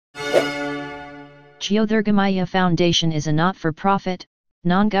Jyothirgamaya Foundation is a not-for-profit,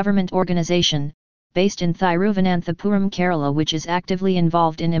 non-government organization, based in Thiruvananthapuram, Kerala, which is actively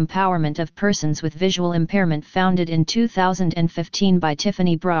involved in empowerment of persons with visual impairment, founded in 2015 by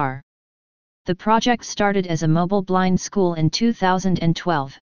Tiffany Brar. The project started as a mobile blind school in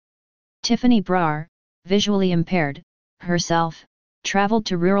 2012. Tiffany Brar, visually impaired, herself, traveled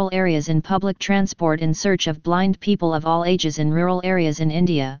to rural areas in public transport in search of blind people of all ages in rural areas in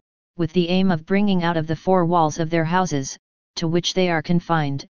India, with the aim of bringing out of the four walls of their houses, to which they are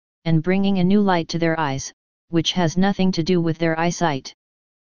confined, and bringing a new light to their eyes, which has nothing to do with their eyesight.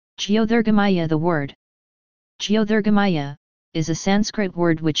 Jyothirgamaya. The word Jyothirgamaya is a Sanskrit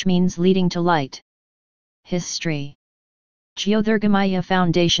word which means leading to light. History. Jyothirgamaya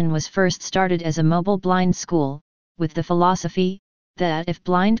Foundation was first started as a mobile blind school, with the philosophy that if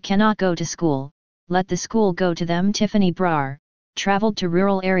blind cannot go to school, let the school go to them. Tiffany Brar traveled to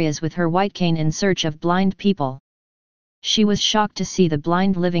rural areas with her white cane in search of blind people. She was shocked to see the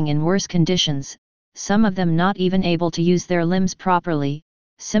blind living in worse conditions, some of them not even able to use their limbs properly,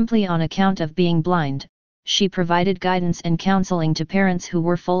 simply on account of being blind. She provided guidance and counseling to parents who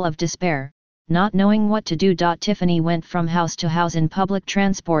were full of despair, not knowing what to do. Tiffany went from house to house in public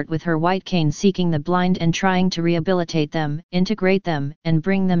transport with her white cane, seeking the blind and trying to rehabilitate them, integrate them, and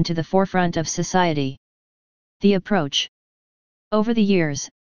bring them to the forefront of society. The approach. Over the years,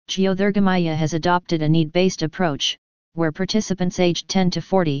 Jyothirgamaya has adopted a need-based approach, where participants aged 10 to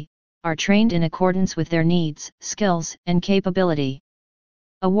 40 are trained in accordance with their needs, skills, and capability.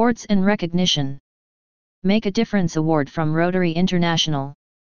 Awards and recognition. Make a Difference Award from Rotary International.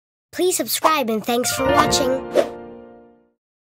 Please subscribe and thanks for watching.